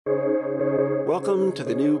Welcome to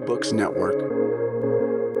the New Books Network.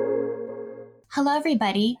 Hello,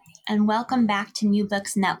 everybody, and welcome back to New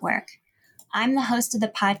Books Network. I'm the host of the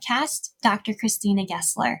podcast, Dr. Christina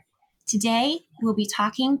Gessler. Today, we'll be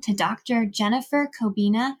talking to Dr. Jennifer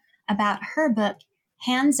Cobbina about her book,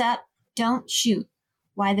 Hands Up, Don't Shoot,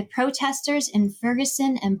 Why the Protesters in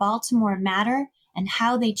Ferguson and Baltimore Matter and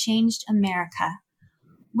How They Changed America.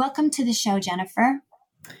 Welcome to the show, Jennifer.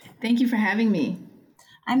 Thank you for having me.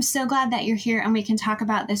 I'm so glad that you're here and we can talk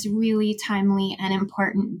about this really timely and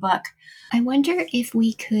important book. I wonder if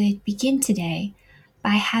we could begin today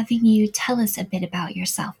by having you tell us a bit about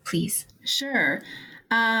yourself, please. Sure.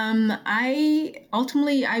 I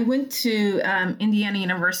went to Indiana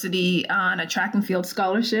University on a track and field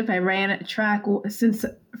scholarship. I ran a track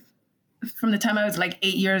from the time I was like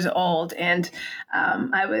 8 years old. And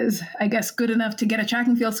I was, I guess, good enough to get a track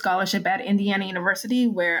and field scholarship at Indiana University,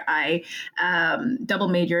 where I double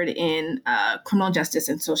majored in criminal justice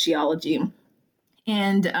and sociology.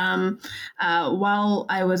 And while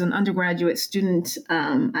I was an undergraduate student,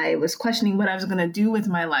 I was questioning what I was going to do with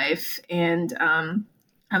my life. And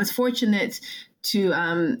I was fortunate to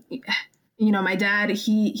my dad,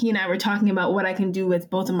 he and I were talking about what I can do with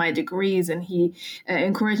both of my degrees, and he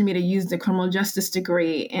encouraged me to use the criminal justice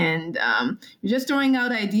degree. And just throwing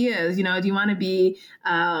out ideas, do you want to be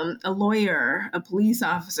a lawyer, a police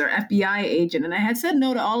officer, FBI agent? And I had said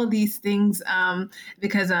no to all of these things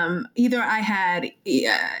because either I had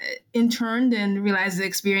interned and realized the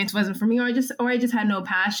experience wasn't for me, or I just had no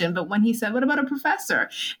passion. But when he said, "What about a professor?"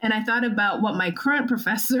 and I thought about what my current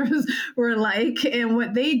professors were like and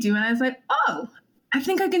what they do, and I was like, "Oh, I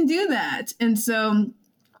think I can do that." And so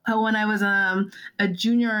when I was a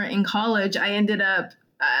junior in college, I ended up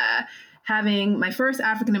having my first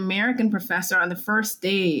African-American professor. On the first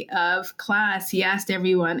day of class, he asked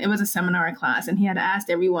everyone, it was a seminar class, and he had asked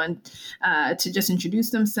everyone to just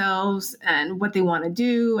introduce themselves and what they want to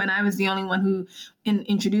do. And I was the only one who, in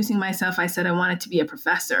introducing myself, I said I wanted to be a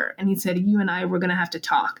professor. And he said, "You and I, we're going to have to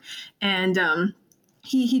talk." And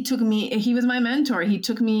he took me, he was my mentor. He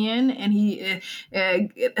took me in and he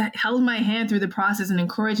held my hand through the process and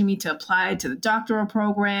encouraged me to apply to the doctoral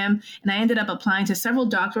program. And I ended up applying to several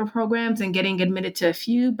doctoral programs and getting admitted to a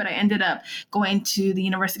few, but I ended up going to the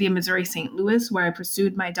University of Missouri, St. Louis, where I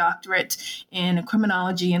pursued my doctorate in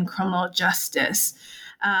criminology and criminal justice.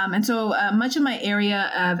 And so much of my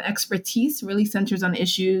area of expertise really centers on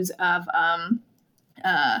issues of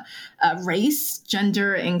race,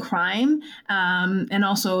 gender, and crime, and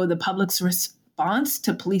also the public's response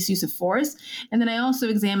to police use of force. And then I also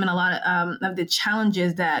examine a lot of the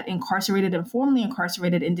challenges that incarcerated and formerly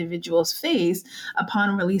incarcerated individuals face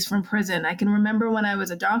upon release from prison. I can remember when I was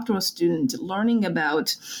a doctoral student learning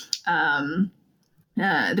about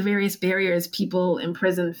the various barriers people in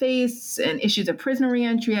prison face and issues of prisoner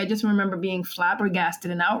reentry. I just remember being flabbergasted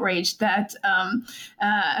and outraged that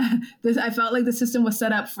I felt like the system was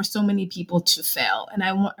set up for so many people to fail. And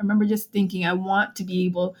I remember just thinking, I want to be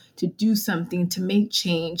able to do something to make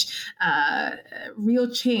change, real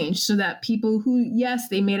change, so that people who, yes,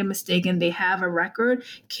 they made a mistake and they have a record,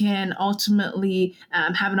 can ultimately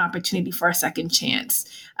have an opportunity for a second chance.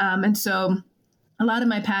 And so a lot of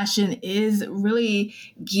my passion is really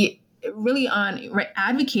on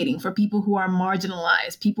advocating for people who are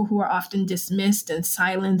marginalized, people who are often dismissed and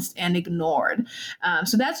silenced and ignored.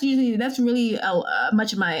 So that's really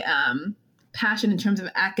much of my passion in terms of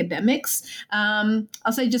academics. I'll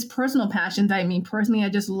say just personal passions. I mean, personally, I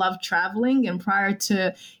just love traveling. And prior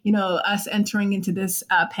to, us entering into this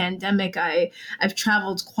pandemic, I've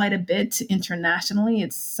traveled quite a bit internationally.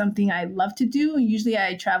 It's something I love to do. Usually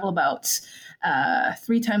I travel about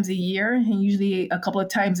 3 times a year, and usually a couple of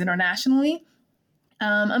times internationally.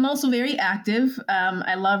 I'm also very active.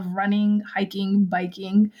 I love running, hiking,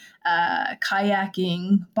 biking,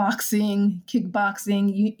 kayaking, boxing,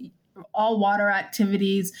 kickboxing, all water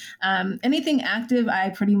activities. Anything active,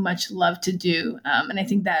 I pretty much love to do. And I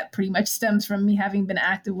think that pretty much stems from me having been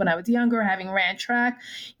active when I was younger, having ran track,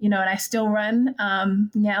 and I still run.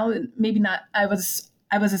 Now, maybe not, I was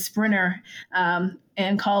a sprinter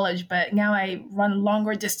in college, but now I run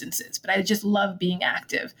longer distances, but I just love being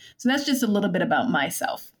active. So that's just a little bit about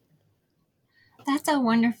myself. That's a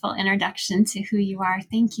wonderful introduction to who you are.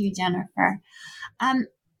 Thank you, Jennifer.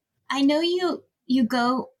 I know you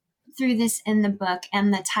go through this in the book,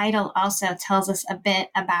 and the title also tells us a bit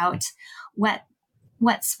about what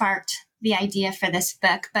sparked the idea for this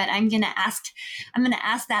book. But I'm going to ask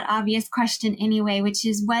that obvious question anyway, which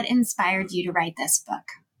is, what inspired you to write this book?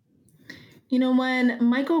 When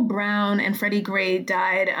Michael Brown and Freddie Gray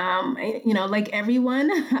died, like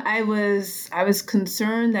everyone, I was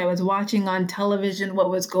concerned. I was watching on television what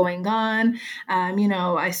was going on.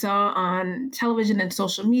 I saw on television and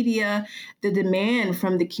social media the demand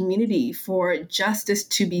from the community for justice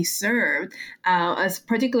to be served, as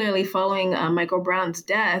particularly following Michael Brown's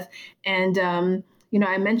death. And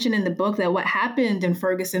I mentioned in the book that what happened in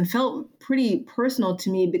Ferguson felt pretty personal to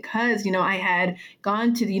me because, I had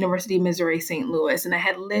gone to the University of Missouri St. Louis, and I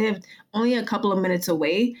had lived only a couple of minutes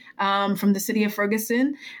away from the city of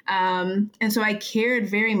Ferguson. And so I cared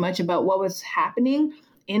very much about what was happening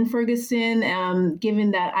in Ferguson,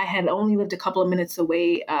 given that I had only lived a couple of minutes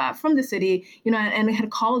away from the city, and I had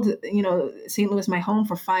called, St. Louis my home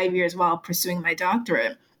for 5 years while pursuing my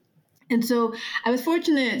doctorate. And so I was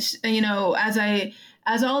fortunate,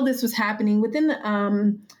 as all this was happening, within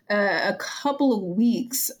a couple of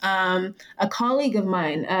weeks, a colleague of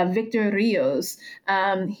mine, Victor Rios,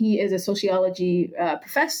 he is a sociology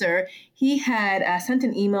professor. He had sent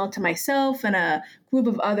an email to myself and a group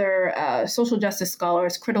of other social justice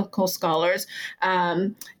scholars, critical scholars,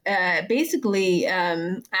 basically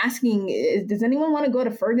asking, does anyone want to go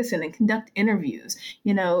to Ferguson and conduct interviews?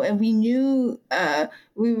 And we knew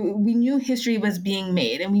we knew history was being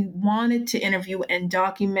made, and we wanted to interview and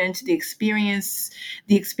document the experiences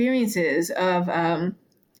of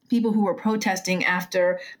people who were protesting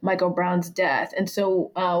after Michael Brown's death. And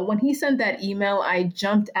so when he sent that email, I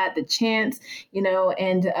jumped at the chance,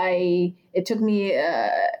 and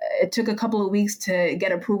it took a couple of weeks to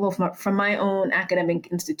get approval from my own academic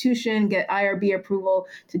institution, get IRB approval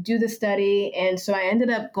to do the study. And so I ended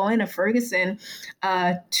up going to Ferguson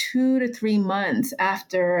 2 to 3 months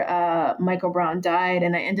after Michael Brown died.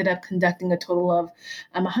 And I ended up conducting a total of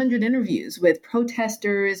 100 interviews with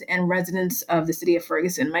protesters and residents of the city of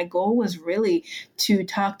Ferguson. My goal was really to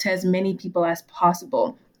talk to as many people as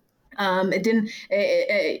possible.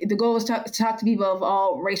 The goal was to talk to people of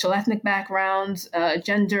all racial, ethnic backgrounds,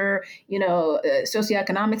 gender,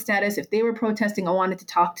 socioeconomic status. If they were protesting, I wanted to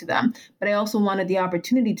talk to them. But I also wanted the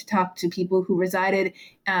opportunity to talk to people who resided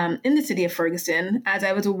in the city of Ferguson, as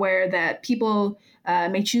I was aware that people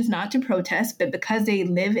may choose not to protest, but because they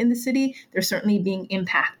live in the city, they're certainly being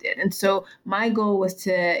impacted. And so my goal was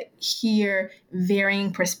to hear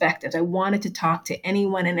varying perspectives. I wanted to talk to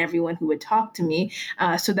anyone and everyone who would talk to me,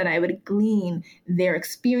 so that I would glean their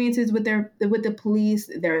experiences with the police,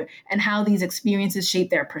 and how these experiences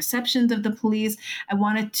shape their perceptions of the police. I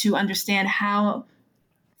wanted to understand how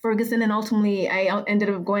Ferguson, and ultimately I ended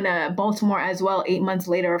up going to Baltimore as well 8 months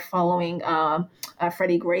later following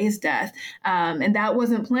Freddie Gray's death. And that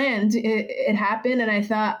wasn't planned. It happened, and I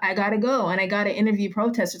thought, I got to go, and I got to interview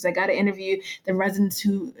protesters. I got to interview the residents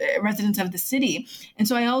of the city. And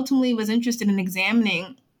so I ultimately was interested in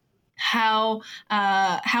examining how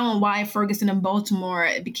and why Ferguson and Baltimore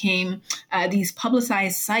became these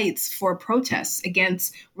publicized sites for protests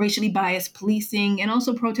against racially biased policing, and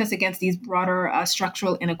also protests against these broader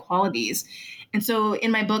structural inequalities. And so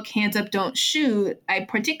in my book, Hands Up, Don't Shoot, I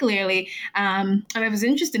particularly, I was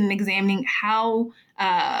interested in examining how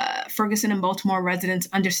Ferguson and Baltimore residents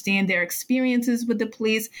understand their experiences with the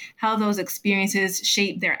police, how those experiences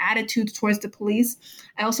shape their attitudes towards the police.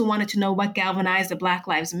 I also wanted to know what galvanized the Black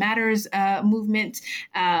Lives Matters movement.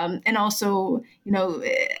 And also,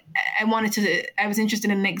 I was interested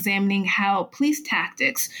in examining how police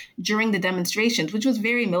tactics during the demonstrations, which was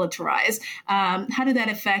very militarized, how did that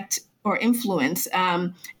affect or influence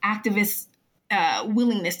activists'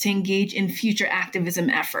 willingness to engage in future activism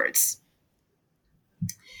efforts.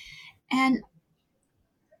 And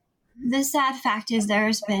the sad fact is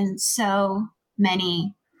there's been so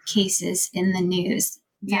many cases in the news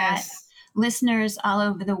that listeners all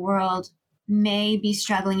over the world may be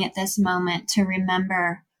struggling at this moment to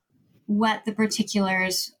remember what the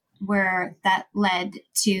particulars were that led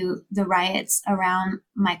to the riots around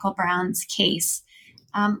Michael Brown's case.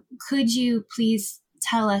 Could you please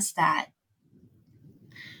tell us that?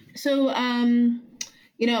 So,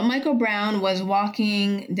 Michael Brown was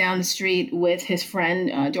walking down the street with his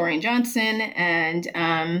friend, Dorian Johnson, and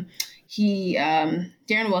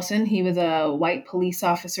Darren Wilson, he was a white police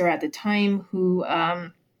officer at the time who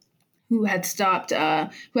had stopped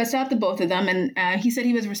the both of them. And he said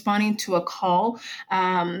he was responding to a call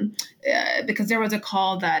because there was a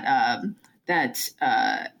call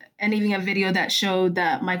and even a video that showed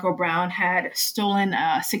that Michael Brown had stolen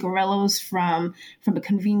cigarillos from a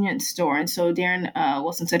convenience store. And so Darren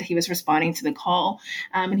Wilson said he was responding to the call.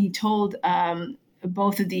 And he told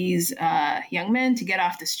both of these young men to get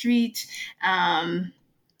off the street. And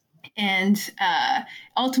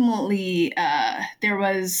ultimately, there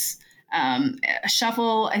was a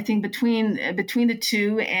shuffle, I think, between the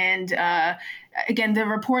two. And again, the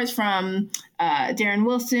reports from Darren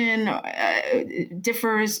Wilson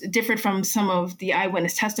differed from some of the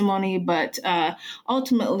eyewitness testimony, but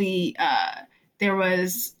ultimately there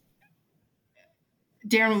was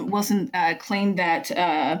Darren Wilson claimed that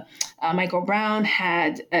Michael Brown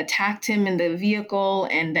had attacked him in the vehicle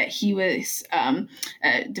and that he was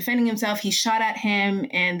defending himself. He shot at him,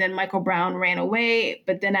 and then Michael Brown ran away.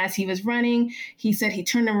 But then as he was running, he said he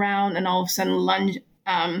turned around and all of a sudden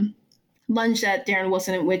lunged at Darren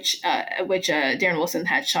Wilson, in which Darren Wilson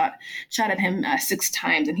had shot at him 6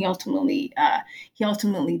 times, and he ultimately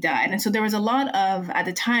died. And so there was a lot of, at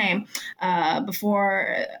the time,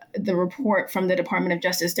 before the report from the Department of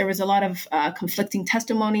Justice, there was a lot of conflicting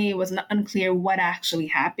testimony. It was unclear what actually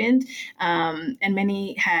happened, and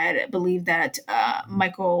many had believed that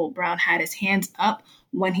Michael Brown had his hands up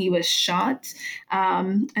when he was shot.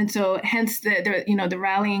 And so hence the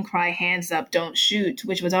rallying cry, hands up, don't shoot,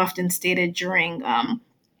 which was often stated during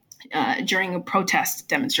protest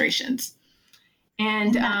demonstrations.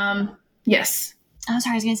 And yes. Oh,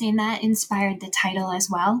 sorry, I was going to say, and that inspired the title as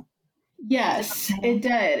well. Yes, it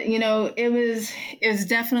did. It was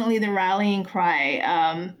definitely the rallying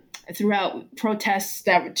cry throughout protests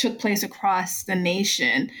that took place across the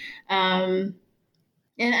nation. And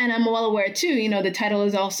I'm well aware too, the title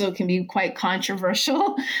is also can be quite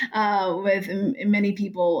controversial with many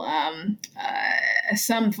people,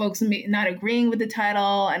 some folks not agreeing with the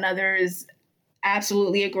title and others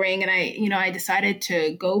absolutely agreeing. And I decided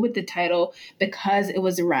to go with the title because it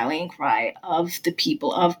was a rallying cry of the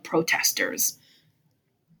people, of protesters.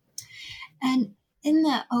 And in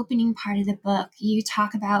the opening part of the book, you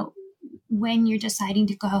talk about when you're deciding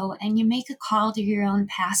to go and you make a call to your own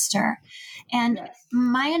pastor. And yes,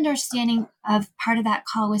 my understanding of part of that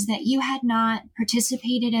call was that you had not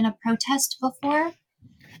participated in a protest before.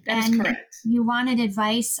 That's correct. You wanted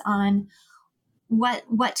advice on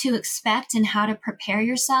what to expect and how to prepare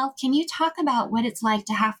yourself. Can you talk about what it's like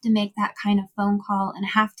to have to make that kind of phone call and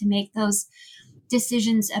have to make those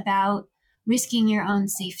decisions about risking your own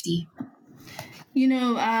safety?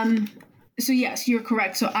 So yes, you're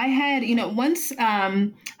correct. So I had, once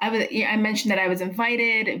I mentioned that I was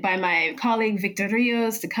invited by my colleague Victor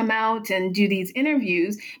Rios to come out and do these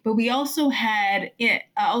interviews, but we also had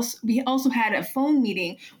a phone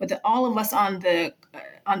meeting with all of us on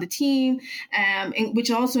the team, which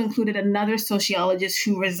also included another sociologist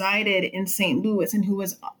who resided in St. Louis and who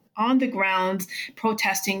was on the grounds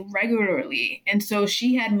protesting regularly. And so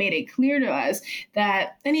she had made it clear to us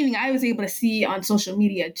that, and even I was able to see on social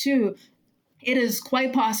media too, it is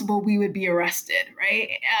quite possible we would be arrested, right?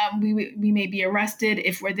 We may be arrested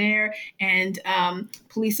if we're there and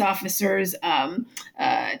police officers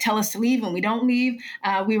tell us to leave and we don't leave.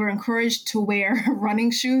 We were encouraged to wear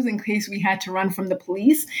running shoes in case we had to run from the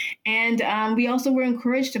police. And we also were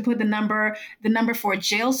encouraged to put the number for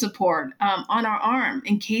jail support on our arm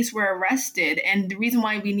in case we're arrested. And the reason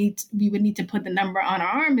why we would need to put the number on our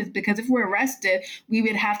arm is because if we're arrested, we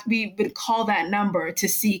would call that number to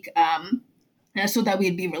seek so that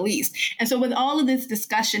we'd be released. And so with all of this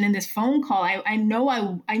discussion and this phone call, I knew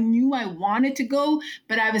I wanted to go,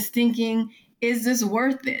 but I was thinking, is this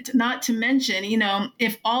worth it? Not to mention,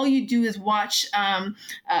 if all you do is watch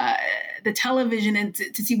the television and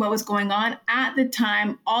to see what was going on at the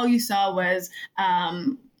time, all you saw was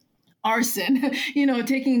arson,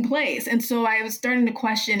 taking place. And so I was starting to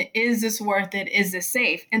question, is this worth it? Is this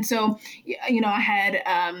safe? And so, I had,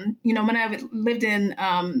 when I lived in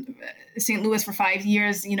St. Louis for 5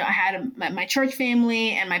 years, I had my church family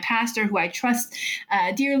and my pastor who I trust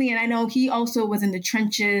dearly. And I know he also was in the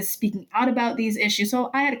trenches speaking out about these issues. So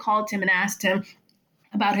I had called him and asked him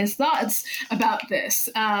about his thoughts about this.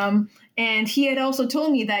 And he had also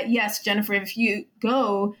told me that, yes, Jennifer, if you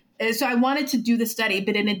go, so I wanted to do the study,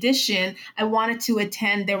 but in addition, I wanted to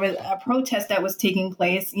attend. There was a protest that was taking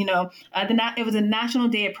place. It was a national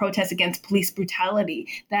day of protest against police brutality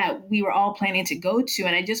that we were all planning to go to,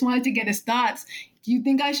 and I just wanted to get his thoughts. Do you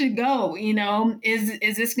think I should go?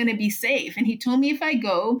 Is this going to be safe? And he told me if I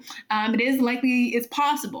go, it's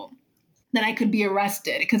possible that I could be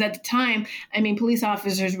arrested, because at the time, police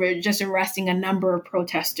officers were just arresting a number of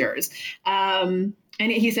protesters.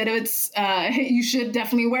 And he said, you should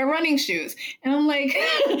definitely wear running shoes. And I'm like,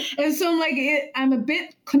 I'm a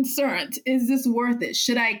bit concerned. Is this worth it?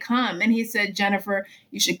 Should I come? And he said, Jennifer,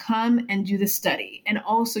 you should come and do the study. And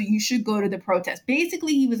also you should go to the protest.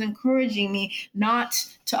 Basically, he was encouraging me not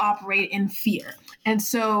to operate in fear. And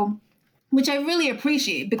so which I really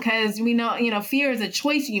appreciate, because we know, fear is a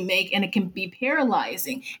choice you make, and it can be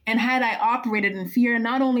paralyzing. And had I operated in fear,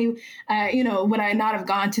 not only, would I not have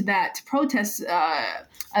gone to that protest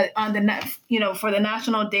on for the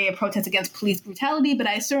National Day of Protest Against Police Brutality, but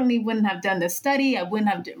I certainly wouldn't have done the study. I wouldn't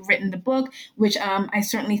have written the book, which I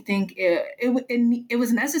certainly think it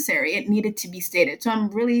was necessary. It needed to be stated. So I'm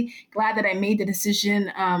really glad that I made the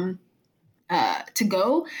decision to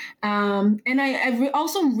go. And I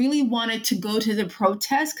also really wanted to go to the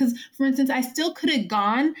protest because, for instance, I still could have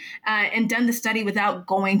gone and done the study without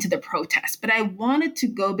going to the protest. But I wanted to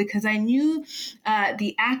go because I knew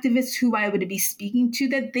the activists who I would be speaking to,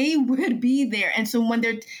 that they would be there. And so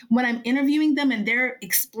when I'm interviewing them and they're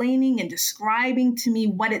explaining and describing to me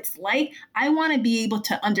what it's like, I want to be able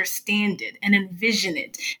to understand it and envision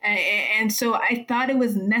it. And so I thought it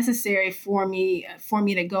was necessary for me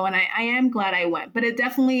to go. And I am glad I went, but it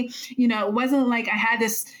definitely, it wasn't like I had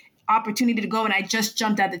this opportunity to go and I just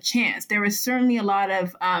jumped at the chance. There was certainly a lot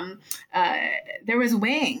of, there was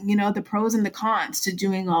weighing, the pros and the cons to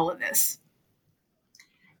doing all of this.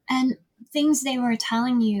 And things they were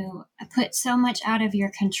telling you put so much out of your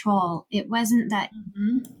control. It wasn't that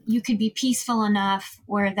you could be peaceful enough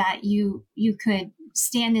or that you could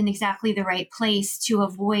stand in exactly the right place to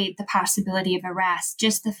avoid the possibility of arrest.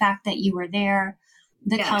 Just the fact that you were there,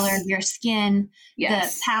 the color of your skin,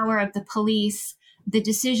 the power of the police, the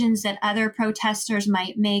decisions that other protesters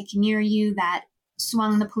might make near you that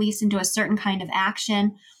swung the police into a certain kind of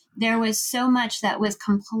action. There was so much that was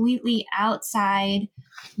completely outside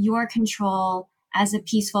your control as a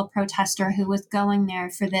peaceful protester who was going there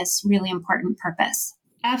for this really important purpose.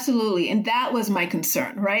 Absolutely. And that was my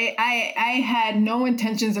concern, right? I had no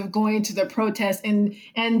intentions of going to the protest and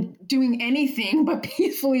doing anything but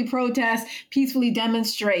peacefully protest, peacefully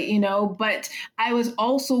demonstrate, but I was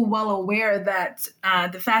also well aware that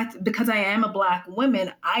the fact, because I am a Black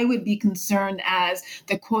woman, I would be concerned as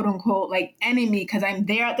the quote unquote like enemy because I'm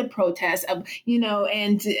there at the protest,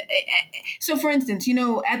 and so for instance,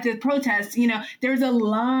 at the protest, there's a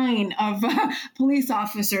line of police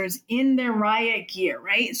officers in their riot gear,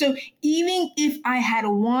 right? So even if I had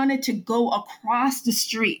wanted to go across the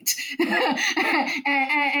street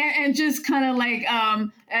and just kind of like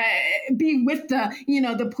be with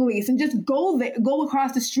the police and just go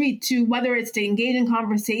across the street to whether it's to engage in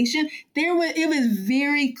conversation, it was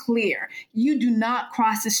very clear. You do not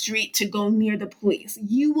cross the street to go near the police.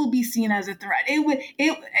 You will be seen as a threat.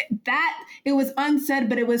 It was unsaid,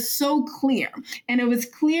 but it was so clear. And it was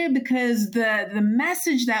clear because the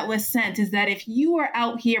message that was sent is that if you are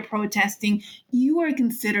out here protesting, you are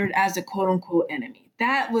considered as a quote unquote enemy.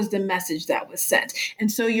 That was the message that was sent.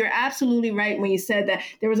 And so you're absolutely right when you said that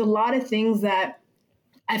there was a lot of things that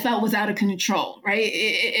I felt was out of control, right?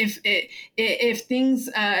 If things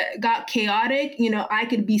got chaotic, I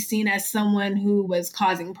could be seen as someone who was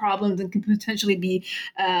causing problems and could potentially be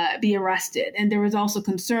arrested. And there was also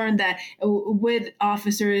concern that would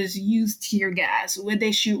officers use tear gas? Would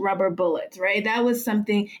they shoot rubber bullets, right? That was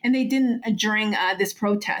something, and they didn't during this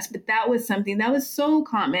protest, but that was something that was so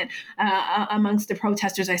common amongst the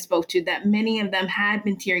protesters I spoke to, that many of them had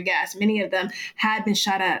been tear gas, many of them had been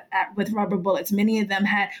shot at with rubber bullets, many of them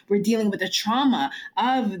were dealing with the trauma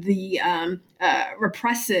of the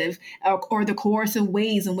repressive or the coercive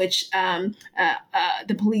ways in which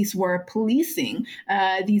the police were policing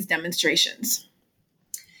these demonstrations.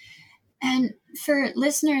 And for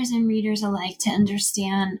listeners and readers alike to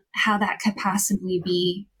understand how that could possibly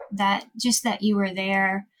be, that you were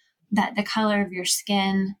there, that the color of your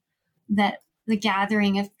skin, that the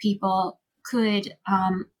gathering of people could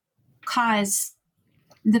cause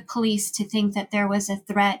the police to think that there was a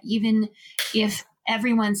threat, even if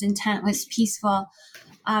everyone's intent was peaceful.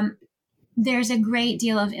 There's a great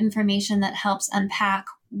deal of information that helps unpack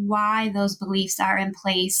why those beliefs are in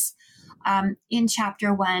place in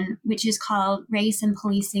chapter 1, which is called Race and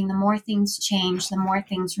Policing. The more things change, the more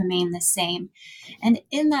things remain the same. And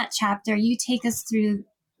in that chapter, you take us through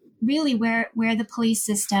really where the police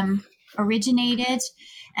system originated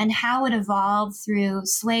and how it evolved through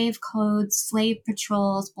slave codes, slave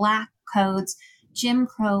patrols, Black codes, Jim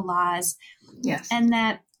Crow laws. Yes. And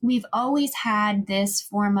that we've always had this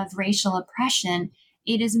form of racial oppression.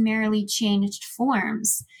 It has merely changed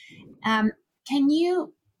forms. Can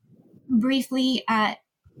you briefly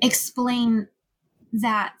explain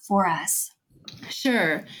that for us?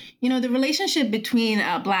 Sure. The relationship between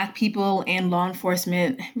Black people and law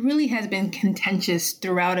enforcement really has been contentious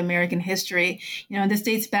throughout American history. This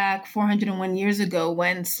dates back 401 years ago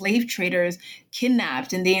when slave traders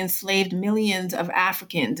kidnapped and they enslaved millions of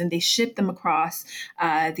Africans and they shipped them across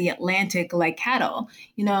the Atlantic like cattle,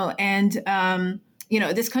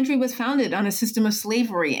 this country was founded on a system of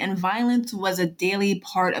slavery, and violence was a daily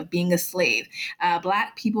part of being a slave.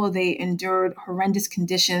 Black people, they endured horrendous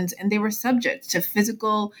conditions, and they were subject to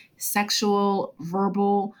physical, sexual,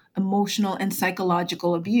 verbal, emotional, and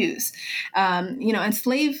psychological abuse. And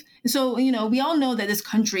slave. So, we all know that this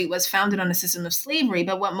country was founded on a system of slavery,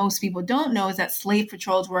 but what most people don't know is that slave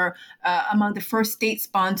patrols were among the first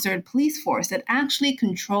state-sponsored police force that actually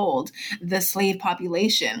controlled the slave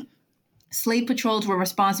population. Slave patrols were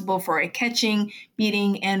responsible for catching,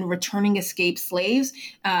 beating, and returning escaped slaves.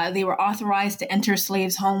 They were authorized to enter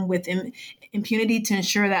slaves' home with impunity to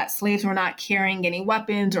ensure that slaves were not carrying any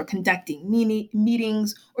weapons or conducting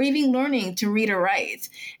meetings or even learning to read or write.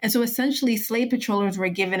 And so essentially, slave patrollers were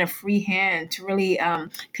given a free hand to really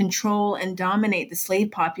control and dominate the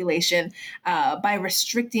slave population by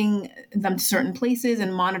restricting them to certain places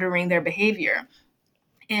and monitoring their behavior.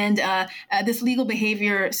 And this legal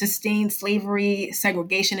behavior sustained slavery,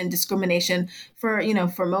 segregation, and discrimination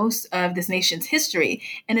for most of this nation's history.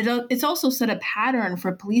 And it's also set a pattern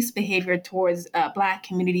for police behavior towards Black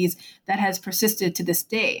communities that has persisted to this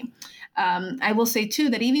day. I will say, too,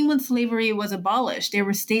 that even when slavery was abolished, there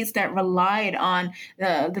were states that relied on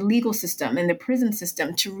the legal system and the prison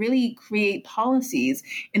system to really create policies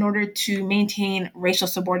in order to maintain racial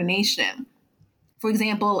subordination. For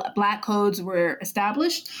example, Black codes were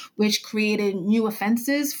established, which created new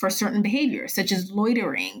offenses for certain behaviors, such as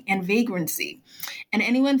loitering and vagrancy. And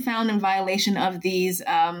anyone found in violation of these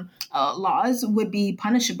laws would be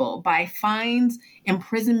punishable by fines,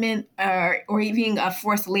 imprisonment, or even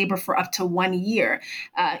forced labor for up to 1 year.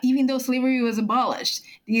 Even though slavery was abolished,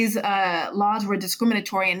 these laws were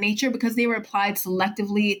discriminatory in nature because they were applied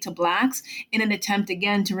selectively to Blacks in an attempt,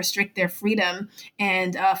 again, to restrict their freedom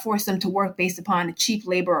and force them to work based upon cheap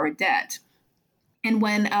labor or debt. And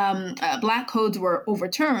when Black codes were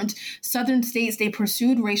overturned, Southern states, they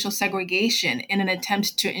pursued racial segregation in an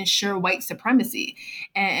attempt to ensure white supremacy.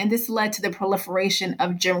 And this led to the proliferation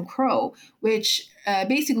of Jim Crow, which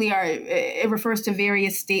it refers to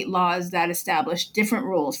various state laws that established different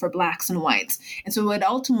rules for Blacks and whites. And so it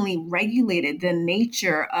ultimately regulated the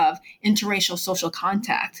nature of interracial social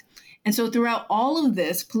contact. And so throughout all of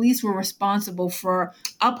this, police were responsible for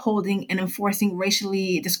upholding and enforcing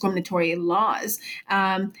racially discriminatory laws.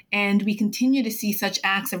 And we continue to see such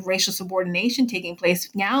acts of racial subordination taking place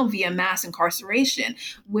now via mass incarceration,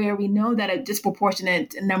 where we know that a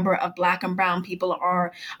disproportionate number of Black and brown people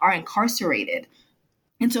are incarcerated.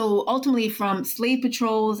 And so ultimately, from slave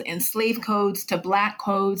patrols and slave codes to Black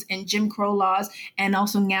codes and Jim Crow laws, and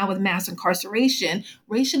also now with mass incarceration,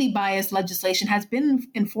 racially biased legislation has been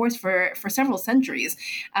enforced for several centuries.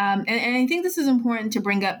 And I think this is important to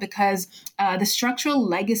bring up because the structural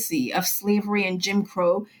legacy of slavery and Jim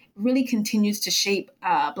Crow really continues to shape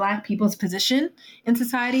Black people's position in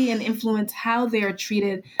society and influence how they are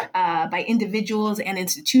treated by individuals and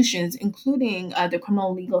institutions, including the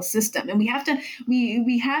criminal legal system. And we have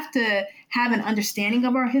to have an understanding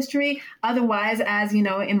of our history. Otherwise, as you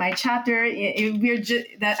know, in my chapter,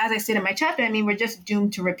 as I said in my chapter, we're just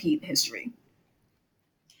doomed to repeat history.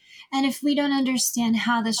 And if we don't understand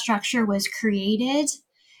how the structure was created,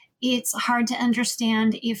 it's hard to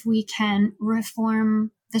understand if we can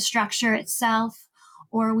reform the structure itself,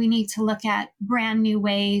 or we need to look at brand new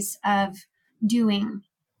ways of doing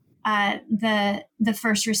the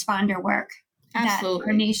first responder work. Absolutely. That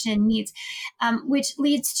our nation needs, which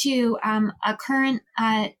leads to a current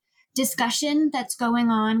discussion that's going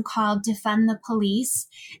on called Defund the Police.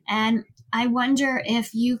 And I wonder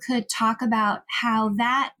if you could talk about how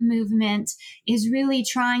that movement is really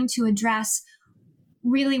trying to address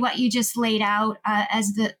really what you just laid out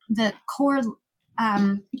as the core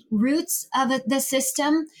roots of the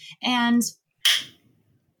system, and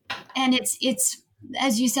it's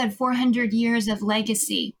as you said, 400 years of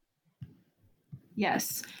legacy.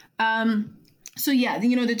 Yes. So yeah,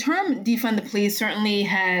 the term defund the police certainly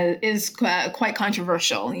is quite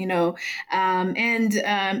controversial,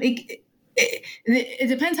 it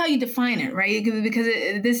depends how you define it, right? Because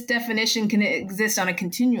this definition can exist on a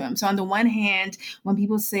continuum. So on the one hand, when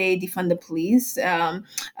people say defund the police,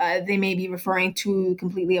 they may be referring to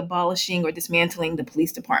completely abolishing or dismantling the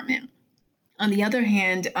police department. On the other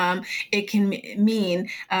hand, it can mean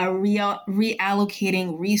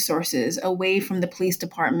reallocating resources away from the police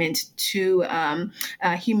department to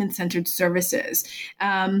human-centered services.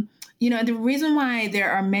 The reason why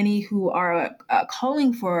there are many who are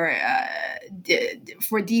calling for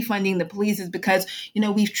defunding the police is because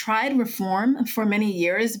we've tried reform for many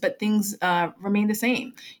years, but things remain the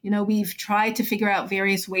same. We've tried to figure out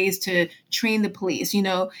various ways to train the police.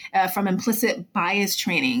 From implicit bias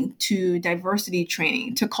training to diversity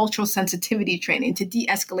training to cultural sensitivity training to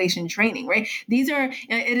de-escalation training. Right?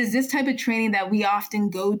 It is this type of training that we often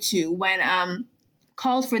go to when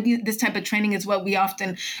calls for this type of training is what we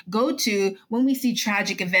often go to when we see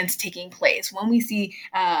tragic events taking place, when we see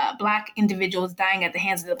Black individuals dying at the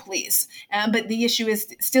hands of the police. But the issue is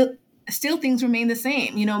still things remain the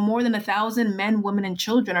same. More than 1,000 men, women, and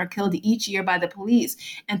children are killed each year by the police,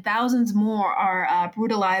 and thousands more are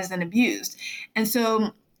brutalized and abused. And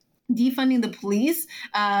so defunding the police,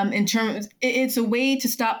 it's a way to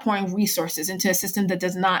stop pouring resources into a system that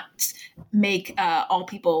does not make all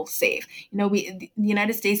people safe. The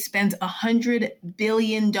United States spends $100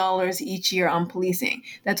 billion each year on policing.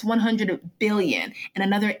 That's $100 billion, and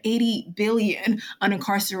another $80 billion on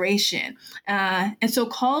incarceration. And so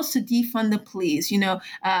calls to defund the police,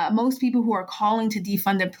 most people who are calling to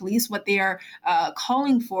defund the police, what they are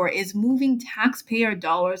calling for is moving taxpayer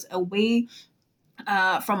dollars away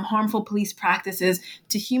from harmful police practices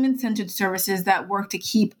to human-centered services that work to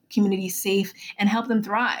keep communities safe and help them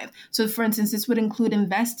thrive. So, for instance, this would include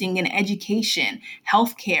investing in education,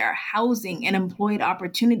 healthcare, housing, and employed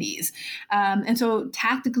opportunities. And so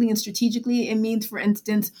tactically and strategically, it means, for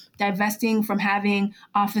instance, divesting from having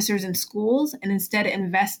officers in schools and instead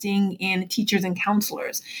investing in teachers and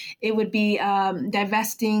counselors. It would be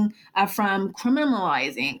divesting from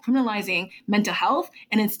criminalizing mental health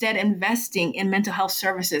and instead investing in mental health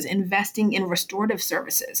services, investing in restorative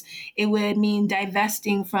services. It would mean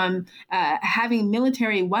divesting from having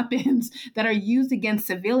military weapons that are used against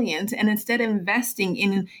civilians and instead investing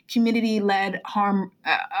in community-led harm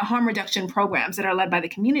reduction programs that are led by the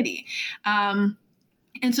community.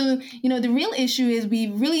 And so, the real issue is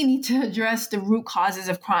we really need to address the root causes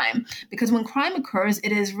of crime, because when crime occurs,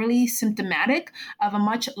 it is really symptomatic of a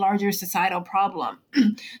much larger societal problem.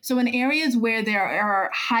 So in areas where there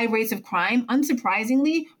are high rates of crime,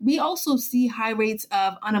 unsurprisingly, we also see high rates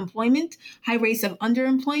of unemployment, high rates of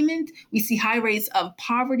underemployment. We see high rates of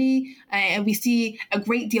poverty, and we see a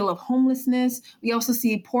great deal of homelessness. We also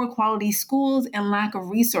see poor quality schools and lack of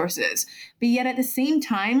resources. But yet at the same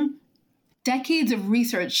time, decades of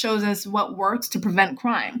research shows us what works to prevent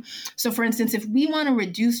crime. So, for instance, if we want to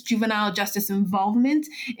reduce juvenile justice involvement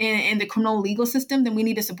in the criminal legal system, then we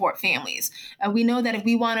need to support families. We know that if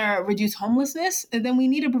we want to reduce homelessness, then we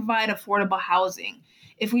need to provide affordable housing.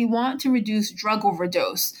 If we want to reduce drug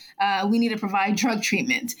overdose, we need to provide drug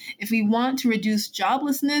treatment. If we want to reduce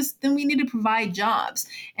joblessness, then we need to provide jobs.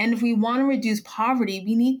 And if we want to reduce poverty,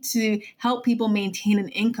 we need to help people maintain an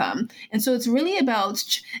income. And so it's really about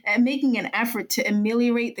making an effort to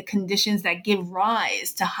ameliorate the conditions that give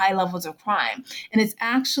rise to high levels of crime. And it's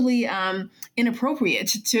actually inappropriate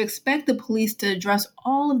to expect the police to address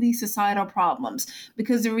all of these societal problems,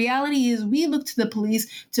 because the reality is we look to the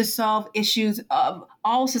police to solve issues of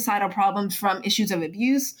all societal problems, from issues of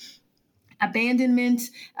abuse, abandonment,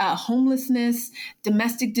 homelessness,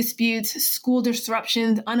 domestic disputes, school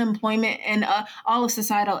disruptions, unemployment, and all of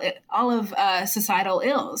societal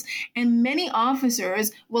ills. And many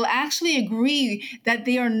officers will actually agree that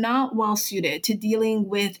they are not well suited to dealing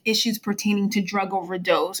with issues pertaining to drug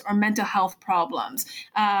overdose or mental health problems.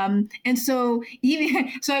 And so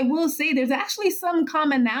I will say there's actually some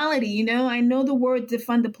commonality. I know the word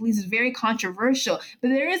defund the police is very controversial, but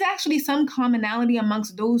there is actually some commonality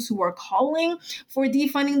amongst those who are calling for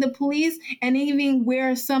defunding the police, and even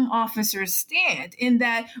where some officers stand, in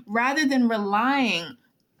that rather than relying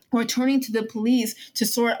or turning to the police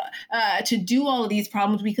to do all of these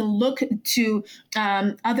problems, we can look to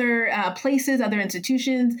other places, other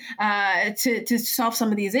institutions to solve some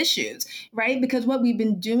of these issues, right? Because what we've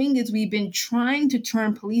been doing is we've been trying to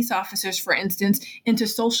turn police officers, for instance, into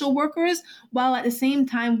social workers, while at the same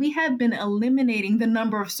time we have been eliminating the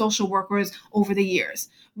number of social workers over the years.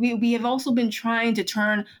 We have also been trying to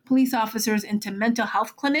turn police officers into mental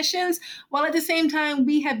health clinicians, while at the same time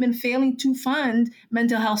we have been failing to fund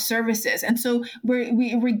mental health services. And so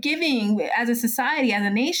we're giving, as a society, as a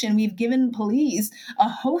nation, we've given police a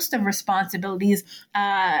host of responsibilities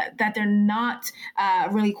that they're not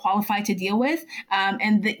really qualified to deal with.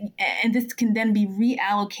 And this can then be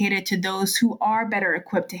reallocated to those who are better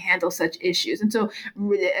equipped to handle such issues. And so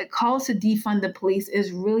calls to defund the police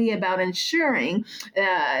is really about ensuring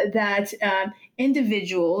that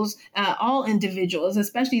individuals, all individuals,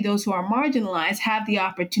 especially those who are marginalized, have the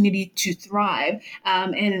opportunity to thrive.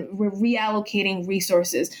 And we're reallocating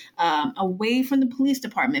resources away from the police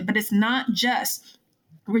department. But it's not just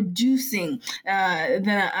reducing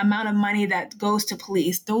the amount of money that goes to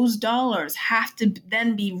police. Those dollars have to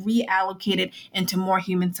then be reallocated into more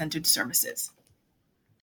human-centered services.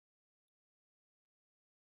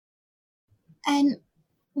 And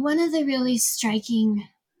one of the really striking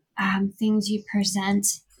things you present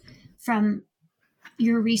from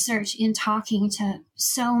your research in talking to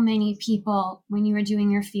so many people when you were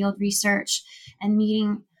doing your field research and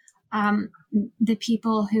meeting the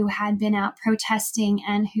people who had been out protesting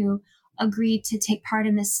and who agreed to take part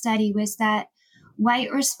in this study was that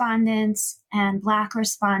white respondents and Black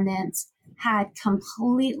respondents had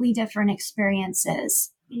completely different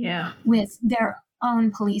experiences with their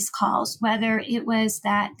own police calls, whether it was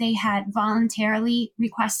that they had voluntarily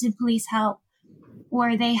requested police help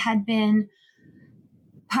or they had been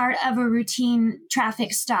part of a routine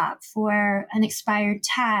traffic stop for an expired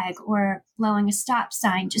tag or blowing a stop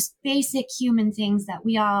sign, just basic human things that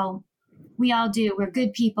we all do. We're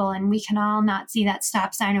good people and we can all not see that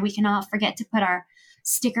stop sign, or we can all forget to put our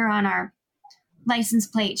sticker on our license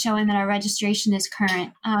plate showing that our registration is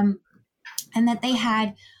current. And that they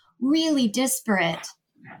had really disparate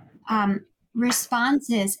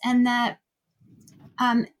responses, and that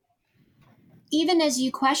even as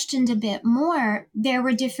you questioned a bit more, there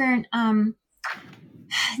were different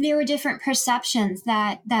perceptions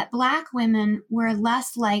that Black women were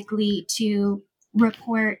less likely to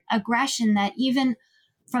report aggression, that even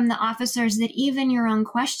from the officers that even your own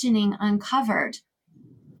questioning uncovered.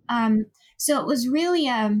 So it was really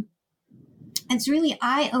it's really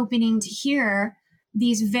eye-opening to hear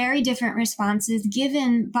these very different responses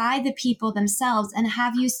given by the people themselves, and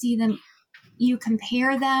have you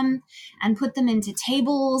compare them and put them into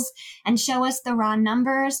tables and show us the raw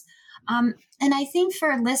numbers. And I think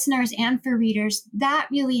for listeners and for readers, that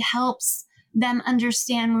really helps them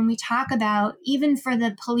understand when we talk about, even for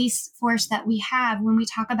the police force that we have, when we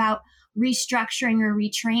talk about restructuring or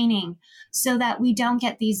retraining, so that we don't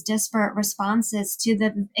get these disparate responses to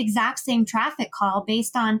the exact same traffic call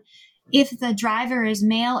based on if the driver is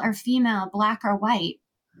male or female, Black or white.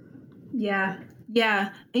 Yeah.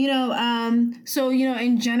 So,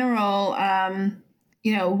 in general,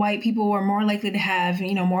 white people were more likely to have,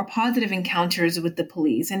 more positive encounters with the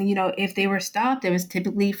police. And, if they were stopped, it was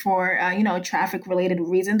typically for, traffic related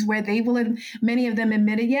reasons, where many of them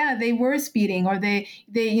admitted, they were speeding, or they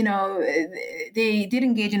did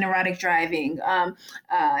engage in erratic driving.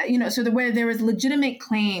 So where there was legitimate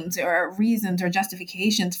claims or reasons or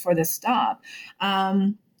justifications for the stop.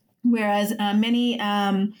 Whereas many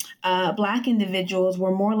Black individuals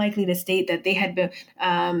were more likely to state that they had been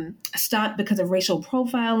stopped because of racial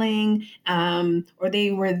profiling, or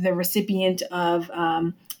they were the recipient of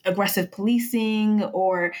aggressive policing,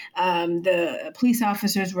 or the police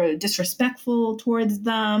officers were disrespectful towards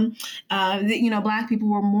them. Black people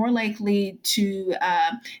were more likely to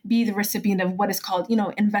be the recipient of what is called,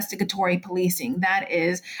 investigatory policing. That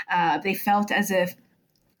is, they felt as if.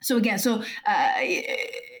 So again,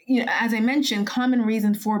 as I mentioned, common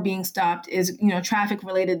reason for being stopped is,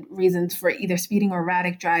 traffic-related reasons for either speeding or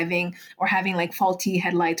erratic driving, or having like faulty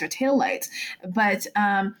headlights or taillights. But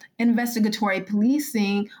investigatory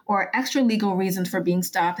policing or extra legal reasons for being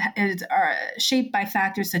stopped are shaped by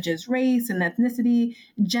factors such as race and ethnicity,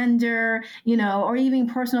 gender, or even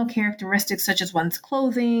personal characteristics such as one's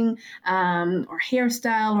clothing or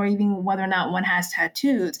hairstyle, or even whether or not one has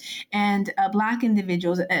tattoos. And Black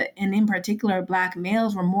individuals, and in particular Black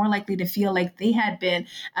males, were more likely to feel like they had been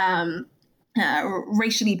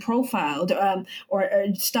racially profiled or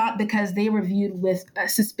stopped because they were viewed with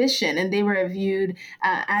suspicion, and they were viewed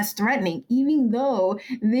as threatening, even though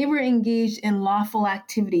they were engaged in lawful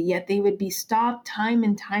activity. Yet they would be stopped time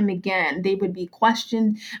and time again. They would be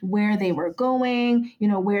questioned where they were going,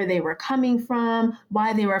 where they were coming from,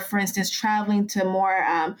 why they were, for instance, traveling to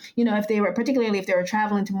more, particularly if they were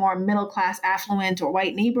traveling to more middle class, affluent, or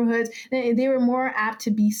white neighborhoods, they were more apt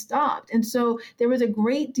to be stopped. And so there was a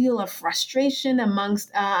great deal of frustration frustration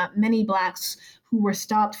amongst many Blacks who were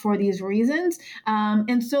stopped for these reasons.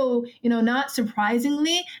 And so, not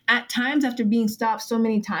surprisingly, at times after being stopped so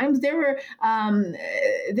many times, there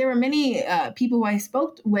were many people who I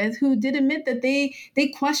spoke with who did admit that they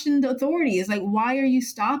questioned authorities, like, why are you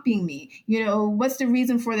stopping me? What's the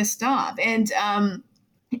reason for the stop? And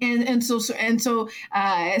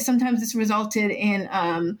sometimes this resulted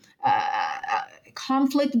in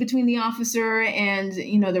conflict between the officer and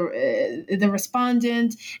the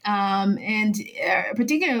respondent, and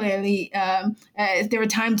particularly there were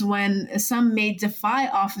times when some may defy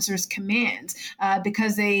officers' commands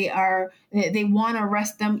because they want to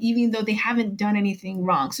arrest them even though they haven't done anything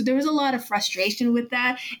wrong. So there was a lot of frustration with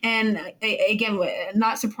that, and again,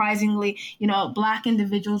 not surprisingly, Black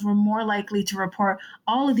individuals were more likely to report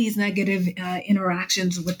all of these negative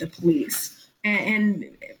interactions with the police.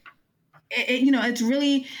 And it's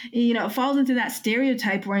really, it falls into that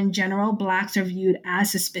stereotype where in general, Blacks are viewed as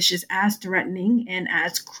suspicious, as threatening, and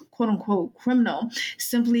as quote unquote criminal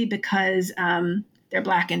simply because they're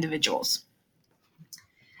Black individuals.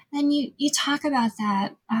 And you talk about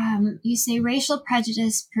that. You say racial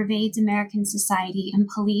prejudice pervades American society and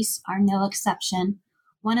police are no exception.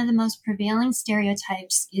 One of the most prevailing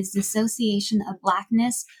stereotypes is the association of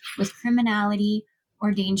Blackness with criminality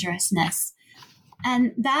or dangerousness.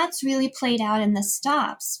 And that's really played out in the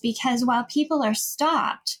stops, because while people are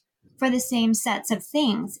stopped for the same sets of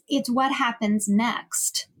things, it's what happens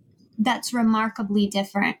next that's remarkably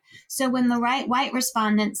different. So when the white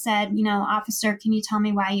respondent said, officer, can you tell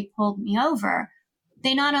me why you pulled me over?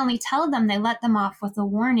 They not only tell them, they let them off with a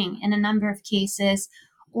warning in a number of cases.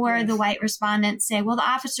 Or yes. The white respondents say, well, the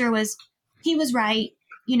officer he was right.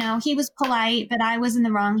 He was polite, but I was in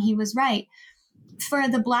the wrong. He was right. For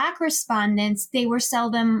the Black respondents, they were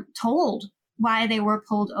seldom told why they were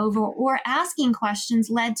pulled over, or asking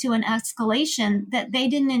questions led to an escalation that they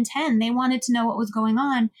didn't intend. They wanted to know what was going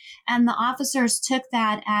on. And the officers took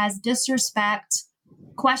that as disrespect,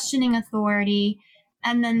 questioning authority,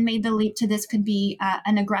 and then made the leap to this could be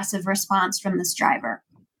an aggressive response from this driver.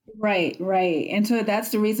 Right. And so that's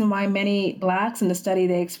the reason why many Blacks in the study,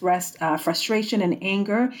 they expressed frustration and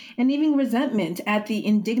anger and even resentment at the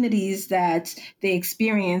indignities that they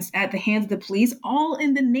experienced at the hands of the police, all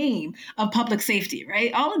in the name of public safety,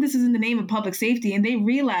 right? All of this is in the name of public safety. And they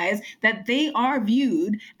realize that they are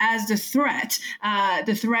viewed as the threat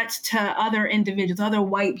to other individuals, other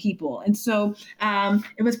white people. And so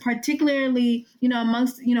it was particularly,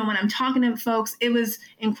 amongst, when I'm talking to folks, it was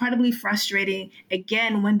incredibly frustrating,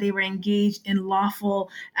 again, when they were engaged in lawful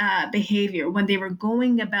behavior, when they were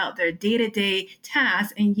going about their day-to-day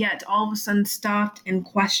tasks, and yet all of a sudden stopped and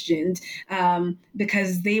questioned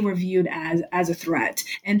because they were viewed as a threat.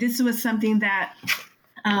 And this was something that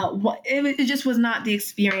it just was not the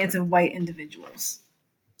experience of white individuals.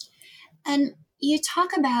 And you talk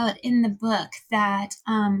about in the book that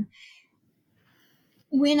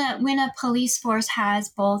when a police force has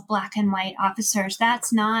both Black and white officers,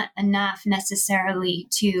 that's not enough necessarily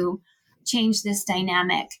to change this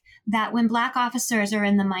dynamic. That when Black officers are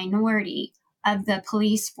in the minority of the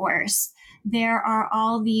police force, there are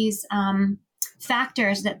all these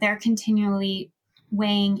factors that they're continually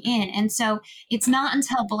weighing in. And so it's not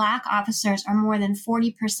until Black officers are more than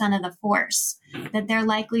 40% of the force that they're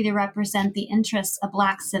likely to represent the interests of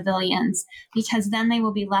Black civilians, because then they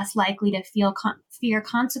will be less likely to fear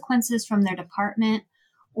consequences from their department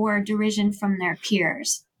or derision from their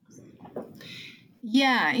peers.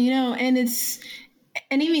 Yeah,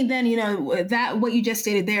 and even then, that what you just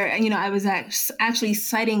stated there, I was actually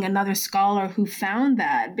citing another scholar who found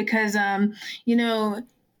that because I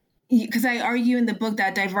argue in the book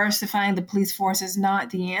that diversifying the police force is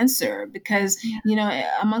not the answer, because,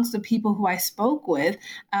 amongst the people who I spoke with,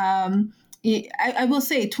 I will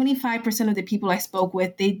say 25% of the people I spoke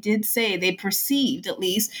with, they did say they perceived, at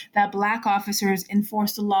least, that Black officers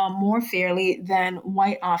enforced the law more fairly than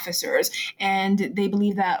white officers. And they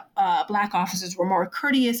believe that Black officers were more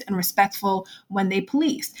courteous and respectful when they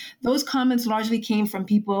policed. Those comments largely came from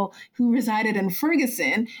people who resided in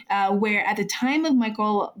Ferguson, where at the time of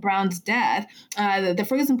Michael Brown's death, the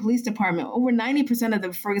Ferguson Police Department, over 90% of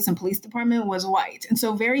the Ferguson Police Department was white. And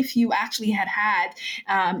so very few actually had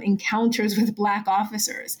encounters with Black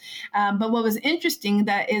officers. But what was interesting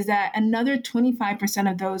is that another 25%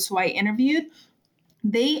 of those who I interviewed,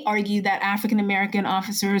 they argue that African-American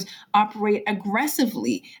officers operate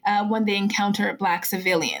aggressively when they encounter Black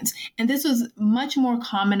civilians. And this was much more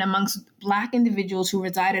common amongst Black individuals who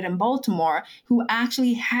resided in Baltimore, who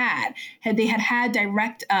actually had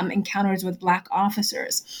direct encounters with Black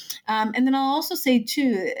officers. And then I'll also say,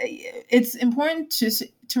 too, it's important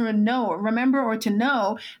to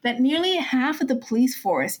know that nearly half of the police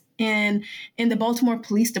force in the Baltimore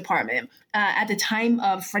Police Department at the time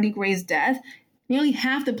of Freddie Gray's death, nearly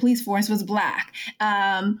half the police force was Black,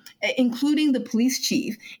 including the police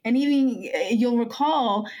chief. And even you'll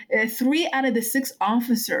recall 3 out of the 6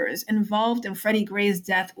 officers involved in Freddie Gray's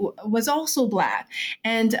death was also Black.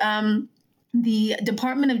 And the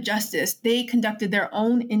Department of Justice, they conducted their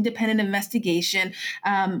own independent investigation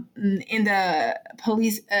in the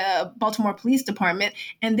Baltimore Police Department,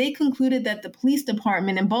 and they concluded that the police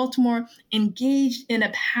department in Baltimore engaged in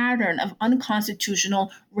a pattern of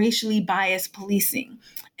unconstitutional, racially biased policing.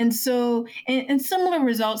 And so, and similar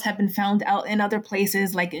results have been found out in other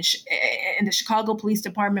places, like in the Chicago Police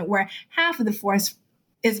Department, where half of the force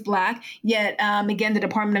is Black, yet again, the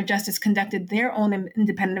Department of Justice conducted their own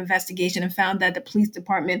independent investigation and found that the police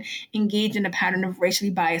department engaged in a pattern of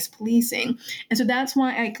racially biased policing. And so that's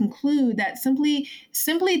why I conclude that simply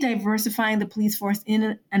diversifying the police force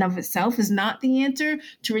in and of itself is not the answer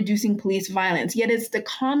to reducing police violence, yet it's the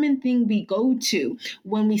common thing we go to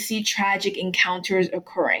when we see tragic encounters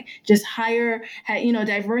occurring. Just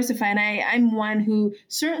diversify. And I'm one who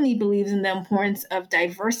certainly believes in the importance of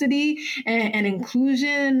diversity and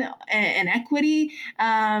inclusion and equity,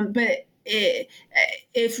 but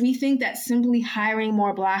if we think that simply hiring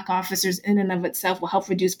more Black officers in and of itself will help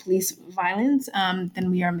reduce police violence,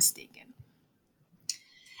 then we are mistaken.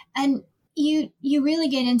 And you really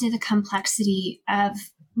get into the complexity of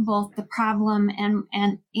both the problem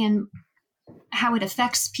and how it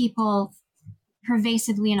affects people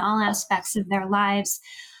pervasively in all aspects of their lives.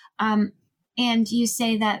 And you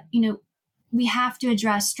say that, we have to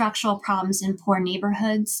address structural problems in poor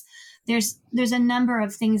neighborhoods. There's a number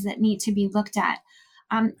of things that need to be looked at.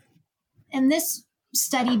 And this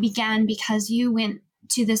study began because you went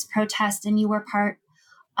to this protest and you were part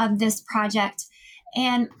of this project.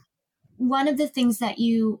 And one of the things that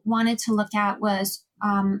you wanted to look at was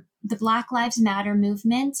the Black Lives Matter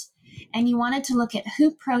movement. And you wanted to look at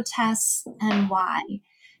who protests and why.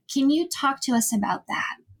 Can you talk to us about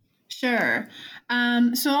that? Sure.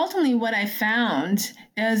 So ultimately what I found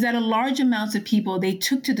is that a large amounts of people, they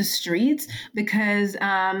took to the streets because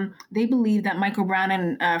they believed that Michael Brown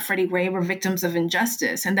and Freddie Gray were victims of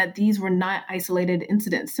injustice and that these were not isolated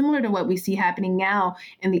incidents, similar to what we see happening now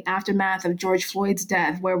in the aftermath of George Floyd's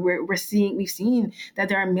death, where we've seen that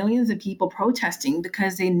there are millions of people protesting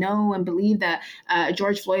because they know and believe that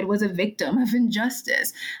George Floyd was a victim of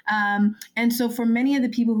injustice. And so for many of the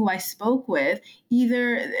people who I spoke with,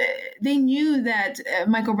 either they knew that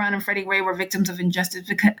Michael Brown and Freddie Gray were victims of injustice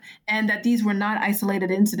and that these were not isolated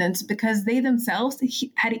incidents because they themselves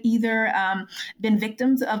had either been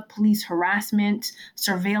victims of police harassment,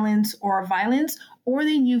 surveillance, or violence, or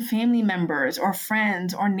they knew family members or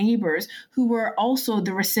friends or neighbors who were also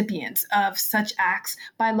the recipients of such acts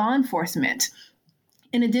by law enforcement.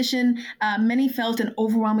 In addition, many felt an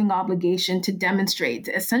overwhelming obligation to demonstrate.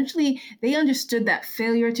 Essentially, they understood that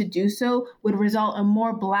failure to do so would result in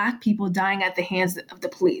more Black people dying at the hands of the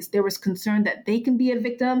police. There was concern that they can be a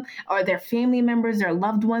victim, or their family members, their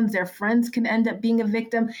loved ones, their friends can end up being a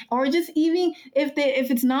victim, or just even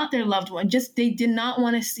if it's not their loved one, just they did not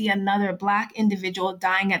want to see another Black individual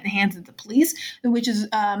dying at the hands of the police, which is,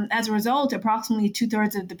 as a result, approximately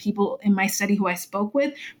 2/3 of the people in my study who I spoke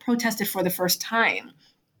with protested for the first time.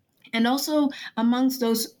 And also amongst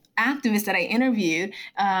those activists that I interviewed,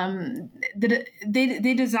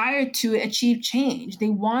 they desired to achieve change. They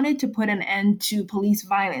wanted to put an end to police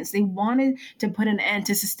violence. They wanted to put an end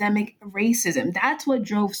to systemic racism. That's what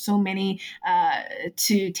drove so many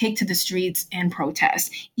to take to the streets and protest,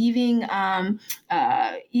 even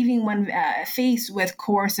when faced with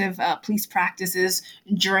coercive police practices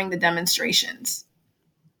during the demonstrations.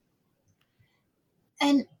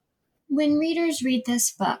 And when readers read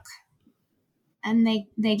this book and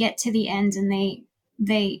they get to the end and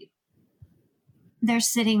they're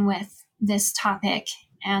sitting with this topic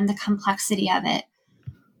and the complexity of it,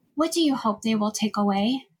 what do you hope they will take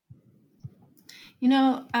away?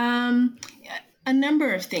 A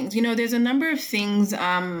number of things. There's a number of things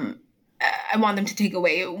I want them to take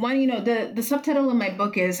away. One, the subtitle of my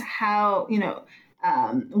book is how,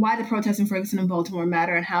 why the protests in Ferguson and Baltimore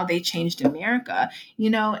matter and how they changed America,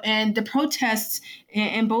 and the protests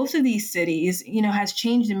in both of these cities, has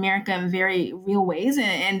changed America in very real ways.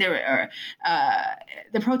 And there are,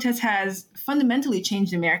 the protest has fundamentally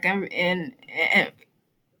changed America in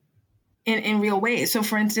real ways. So,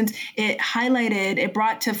 for instance, it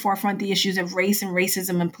brought to forefront the issues of race and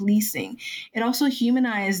racism and policing. It also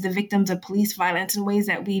humanized the victims of police violence in ways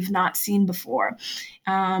that we've not seen before.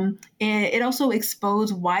 It also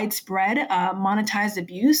exposed widespread monetized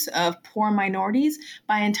abuse of poor minorities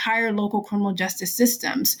by entire local criminal justice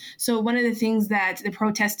systems. So one of the things that the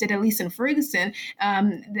protests did, at least in Ferguson,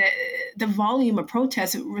 the volume of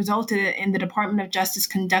protests resulted in the Department of Justice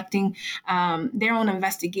conducting their own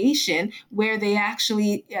investigation, where they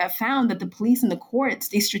actually found that the police and the courts,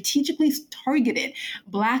 they strategically targeted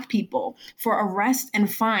Black people for arrests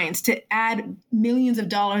and fines to add millions of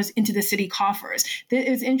dollars into the city coffers. It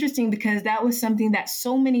was interesting because that was something that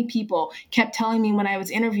so many people kept telling me when I was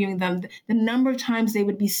interviewing them, the number of times they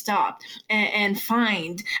would be stopped and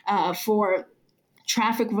fined for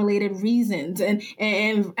traffic-related reasons, and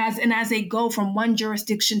as they go from one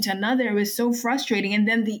jurisdiction to another, it was so frustrating. And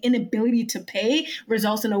then the inability to pay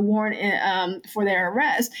results in a warrant for their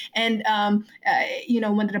arrest. And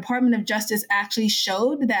when the Department of Justice actually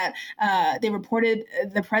showed that they reported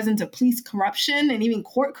the presence of police corruption and even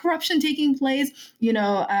court corruption taking place,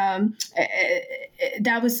 that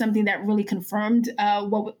was something that really confirmed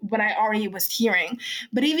what I already was hearing.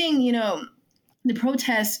 But even the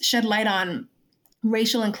protests shed light on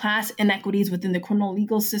racial and class inequities within the criminal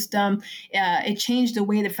legal system. It changed the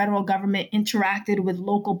way the federal government interacted with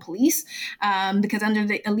local police, because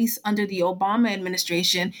at least under the Obama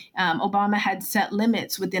administration, Obama had set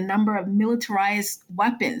limits with the number of militarized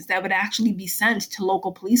weapons that would actually be sent to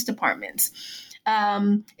local police departments.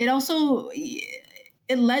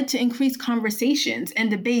 It led to increased conversations and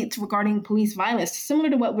debates regarding police violence, similar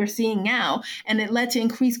to what we're seeing now. And it led to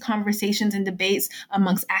increased conversations and debates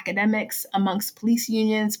amongst academics, amongst police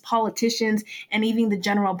unions, politicians, and even the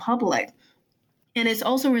general public. And it's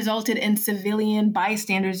also resulted in civilian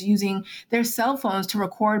bystanders using their cell phones to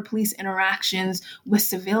record police interactions with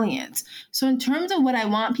civilians. So in terms of what I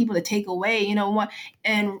want people to take away,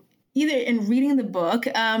 either in reading the book,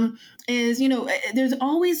 is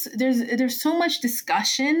there's so much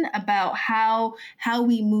discussion about how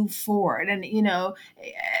we move forward, and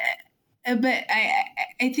but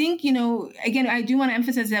I think, again, I do want to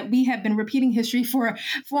emphasize that we have been repeating history for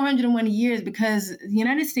 401 years because the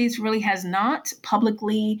United States really has not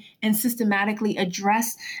publicly and systematically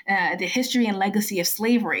addressed the history and legacy of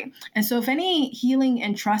slavery. And so if any healing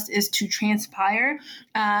and trust is to transpire,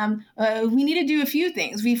 we need to do a few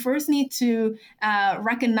things. We first need to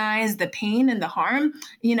recognize the pain and the harm.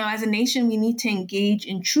 As a nation, we need to engage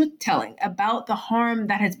in truth telling about the harm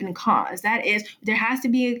that has been caused. That is, there has to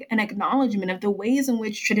be an acknowledgement of the ways in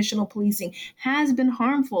which traditional policing has been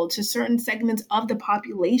harmful to certain segments of the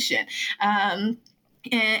population. And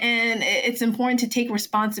it's important to take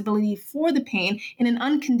responsibility for the pain in an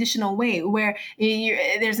unconditional way, where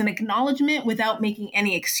there's an acknowledgement without making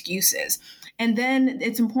any excuses. And then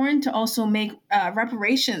it's important to also make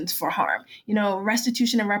reparations for harm.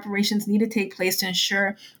 Restitution and reparations need to take place to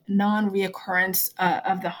ensure non-reoccurrence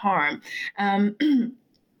of the harm.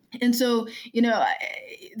 And so,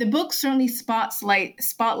 the book certainly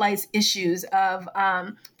spotlights issues of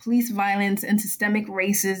police violence and systemic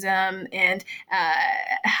racism, and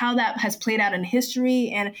how that has played out in history,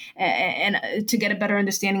 and to get a better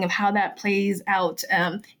understanding of how that plays out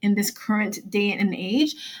in this current day and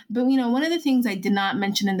age. But, one of the things I did not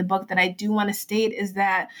mention in the book that I do want to state is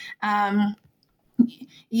that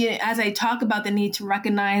as I talk about the need to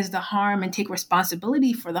recognize the harm and take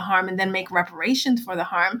responsibility for the harm and then make reparations for the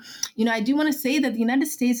harm, I do want to say that the United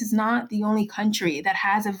States is not the only country that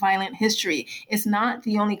has a violent history. It's not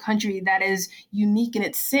the only country that is unique in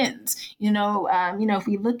its sins. If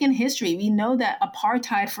we look in history, we know that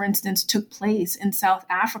apartheid, for instance, took place in South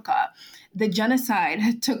Africa. The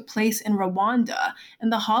genocide took place in Rwanda,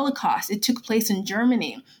 and the Holocaust, it took place in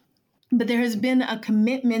Germany. But there has been a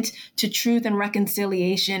commitment to truth and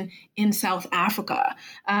reconciliation in South Africa.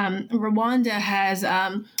 Rwanda has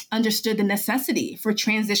understood the necessity for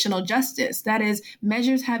transitional justice. That is,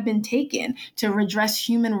 measures have been taken to redress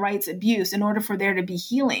human rights abuse in order for there to be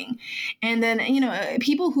healing. And then,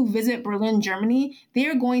 people who visit Berlin, Germany, they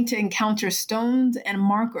are going to encounter stones and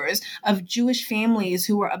markers of Jewish families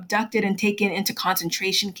who were abducted and taken into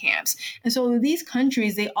concentration camps. And so these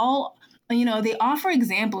countries, they offer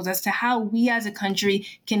examples as to how we as a country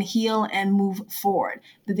can heal and move forward.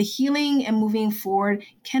 The healing and moving forward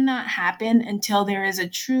cannot happen until there is a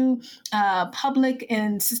true public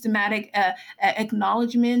and systematic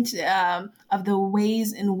acknowledgement of the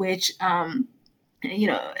ways in which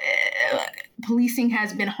policing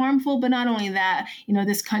has been harmful, but not only that,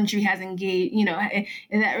 this country has engaged, we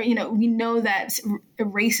know that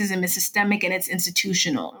racism is systemic and it's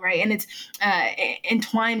institutional, right? And it's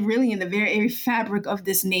entwined really in the very fabric of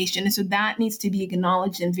this nation. And so that needs to be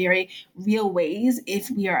acknowledged in very real ways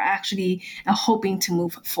if we are actually hoping to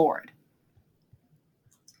move forward.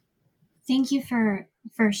 Thank you for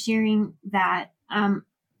sharing that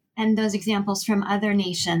and those examples from other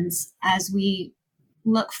nations as we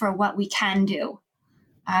look for what we can do.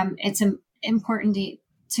 It's important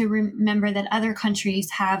to remember that other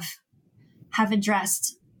countries have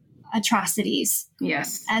addressed atrocities,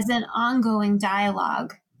 Yes, as an ongoing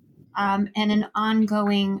dialogue and an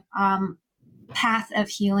ongoing path of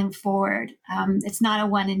healing forward. It's not a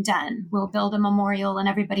one and done. We'll build a memorial and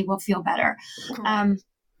everybody will feel better.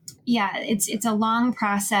 Yeah, it's a long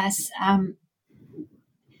process.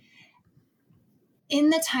 In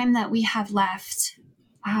the time that we have left,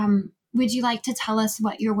 would you like to tell us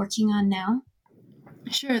what you're working on now?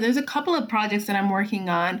 Sure. There's a couple of projects that I'm working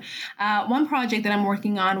on. One project that I'm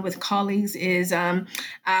working on with colleagues is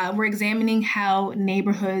we're examining how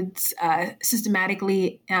neighborhoods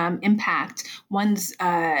systematically impact one's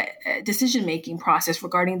decision-making process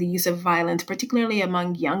regarding the use of violence, particularly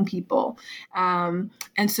among young people. And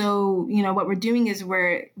so, what we're doing is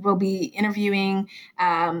we'll be interviewing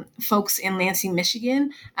folks in Lansing,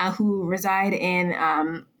 Michigan, who reside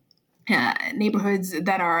in neighborhoods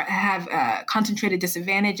that have concentrated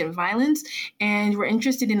disadvantage and violence, and we're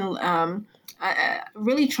interested in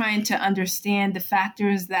really trying to understand the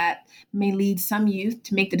factors that may lead some youth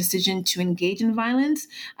to make the decision to engage in violence,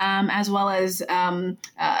 as well as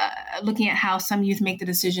looking at how some youth make the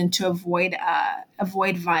decision to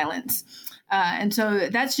avoid violence. And so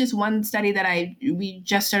that's just one study that we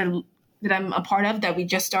just started, that I'm a part of, that we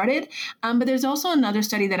just started. But there's also another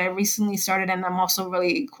study that I recently started, and I'm also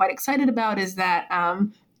really quite excited about, is that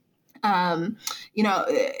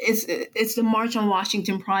it's the March on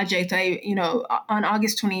Washington project. On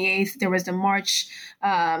August 28th, there was the March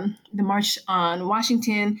on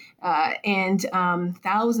Washington, and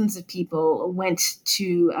thousands of people went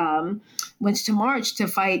to march to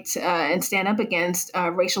fight and stand up against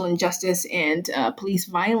racial injustice and police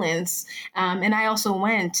violence. And I also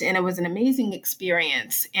went, and it was an amazing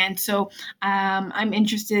experience. And so I'm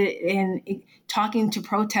interested in talking to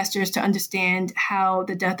protesters to understand how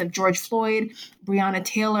the death of George Floyd, Breonna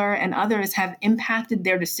Taylor, and others have impacted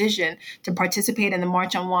their decision to participate in the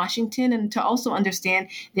March on Washington, and to also understand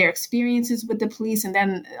their experiences with the police, and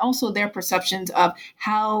then also their perceptions of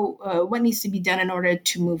how what needs to be done in order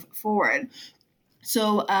to move forward.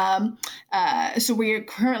 So we are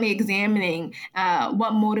currently examining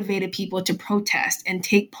what motivated people to protest and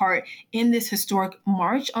take part in this historic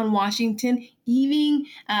march on Washington, even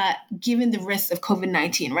given the risks of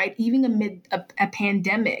COVID-19, right? Even amid a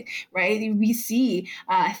pandemic, right? We see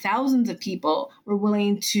thousands of people were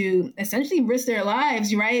willing to essentially risk their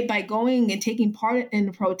lives, right, by going and taking part in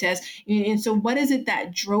the protest. And so what is it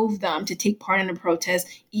that drove them to take part in the protest,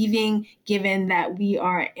 even given that we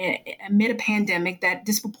are amid a pandemic that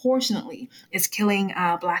disproportionately is killing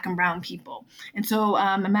Black and brown people? And so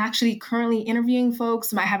I'm actually currently interviewing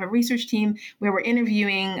folks. I have a research team where we're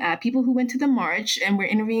interviewing people who went to the march, and we're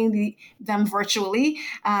interviewing them virtually,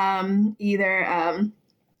 either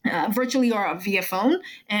virtually or via phone.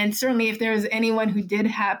 And certainly if there's anyone who did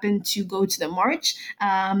happen to go to the march,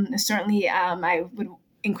 certainly I would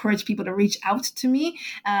encourage people to reach out to me,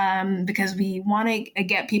 because we want to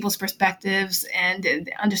get people's perspectives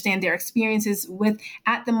and understand their experiences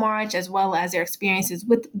at the march, as well as their experiences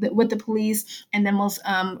with the police. And then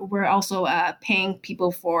we're also paying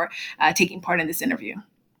people for taking part in this interview.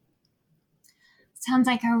 Sounds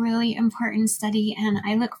like a really important study, and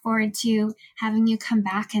I look forward to having you come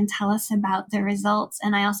back and tell us about the results.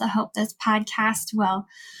 And I also hope this podcast will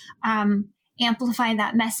amplify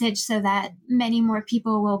that message so that many more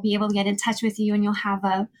people will be able to get in touch with you, and you'll have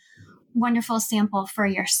a wonderful sample for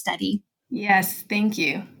your study. Yes, thank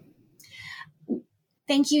you.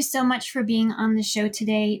 Thank you so much for being on the show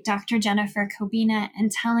today, Dr. Jennifer Cobbina,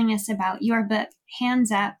 and telling us about your book,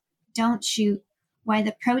 Hands Up, Don't Shoot: Why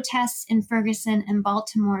the Protests in Ferguson and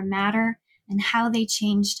Baltimore Matter and How They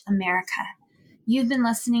Changed America. You've been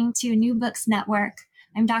listening to New Books Network.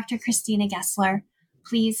 I'm Dr. Christina Gessler.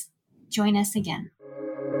 Please join us again.